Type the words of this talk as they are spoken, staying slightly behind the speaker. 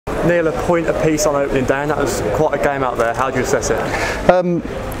Neal, a point apiece on opening day, and that was quite a game out there. How do you assess it?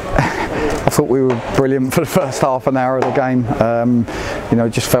 I thought we were brilliant for the first half an hour of the game. You know,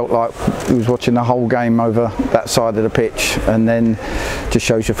 just felt like we was watching the whole game over that side of the pitch, and then just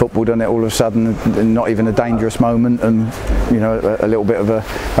shows you football, doesn't it? All of a sudden, not even a dangerous moment, and you know, a little bit of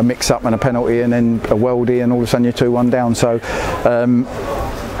a mix-up and a penalty, and then a worldie, and all of a sudden you're 2-1 down. So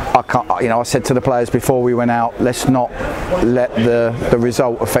I can't, you know, I said to the players before we went out, let's not let the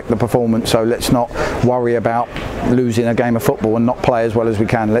result affect the performance. So let's not worry about losing a game of football and not play as well as we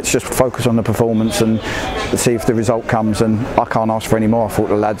can. Let's just focus on the performance and see if the result comes. And I can't ask for any more. I thought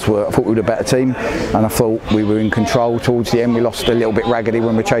we were the better team, and I thought we were in control towards the end. We lost a little bit raggedy when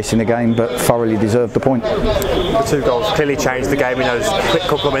we were chasing the game, but thoroughly deserved the point. The 2 goals clearly changed the game in those quick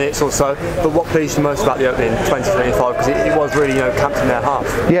couple of minutes or so. But what pleased you most about the opening 20-25? Because it was really, you know, camped in their half.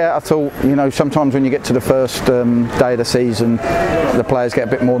 Yeah, I thought, you know, sometimes when you get to the first day of the season, the players get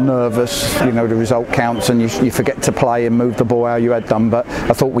a bit more nervous. You know, the result counts, and you forget to play and move the ball how you had done. But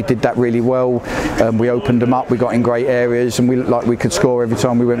I thought we did that really well. We opened them up, we got in great areas, and we looked like we could score every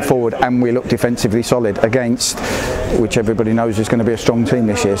time we went forward, and we looked defensively solid against, which everybody knows is going to be a strong team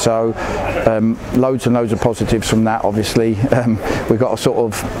this year. So loads and loads of positives from that. Obviously, we've got to sort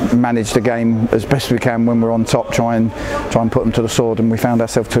of manage the game as best we can when we're on top, try and put them to the sword, and we found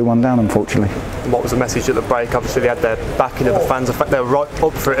ourselves 2-1 down, unfortunately. What was the message at the break? Obviously they had their backing of the fans. In fact, they were right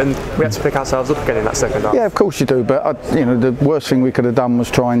up for it, and we had to pick ourselves up again in that second half. Yeah, of course you do, but you know, the worst thing we could have done was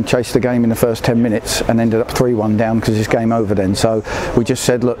try and chase the game in the first 10 minutes and ended up 3-1 down, because it's game over then. So we just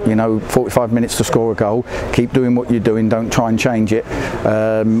said, look, you know, 45 minutes to score a goal, keep doing what you're doing, don't try and change it.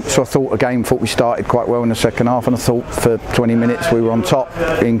 So I thought we started quite well in the second half, and I thought for 20 minutes we were on top,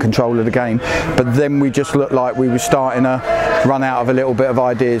 in control of the game. But then we just looked like we were starting to run out of a little bit of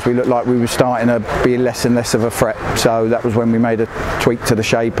ideas. We looked like we were starting to be less and less of a threat. So that was when we made a tweak to the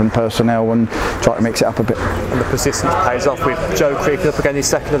shape and personnel and tried to mix it up a bit. And the persistence pays off with Joe creeping up again his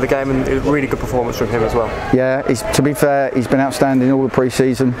second of the game, and a really good performance from him as well. Yeah, to be fair, he's been outstanding all the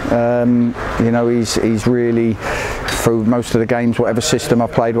pre-season. You know, he's really, through most of the games, whatever system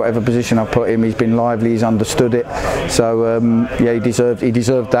I've played, whatever position I've put him, he's been lively, he's understood it. So yeah, he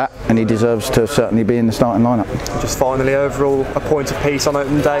deserved that, and he deserves to certainly be in the starting lineup. Just finally, overall, a point apiece on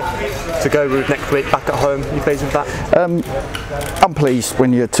opening day to go with next week back at home. You pleased with that? I'm pleased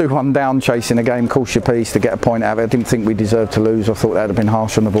when you're 2-1 down chasing a game. Course your piece to get a point out of it. I didn't think we deserved to lose. I thought that would have been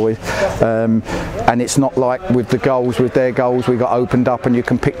harsh on the boys. And it's not like with their goals, we got opened up and you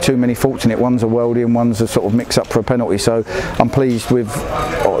can pick too many faults in it. One's a worldie and one's a sort of mix up for a penalty. So I'm pleased with,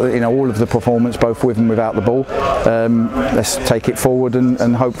 you know, all of the performance, both with and without the ball. Let's take it forward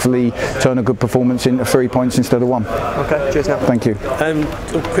and hopefully turn a good performance into 3 points instead of 1. Okay, cheers now. Thank you.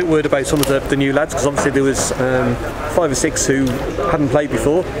 A quick word about some of the new lads, because obviously there was 5 or 6 who hadn't played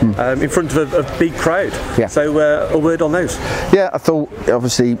before in front of a big crowd. Yeah. So a word on those. Yeah, I thought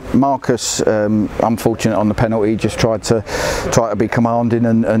obviously Marcus, unfortunate on the penalty, just tried to be commanding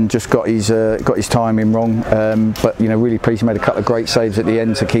and just got his timing wrong. But you know, really pleased he made a couple of great saves at the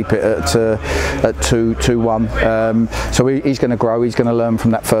end to keep it at 2-1. So he's going to grow. He's going to learn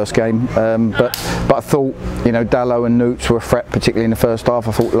from that first game. But I thought, you know, Dallow and Newts were a threat, particularly in the first half.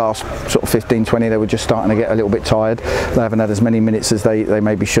 I thought last sort of 15-20 they were just starting to get a little bit tired. They haven't had as many minutes as they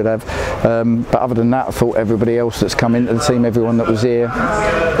maybe should have. But other than that, I thought everybody else that's come into the team, everyone that was here,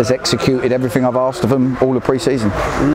 has executed everything I've asked of them all the pre-season.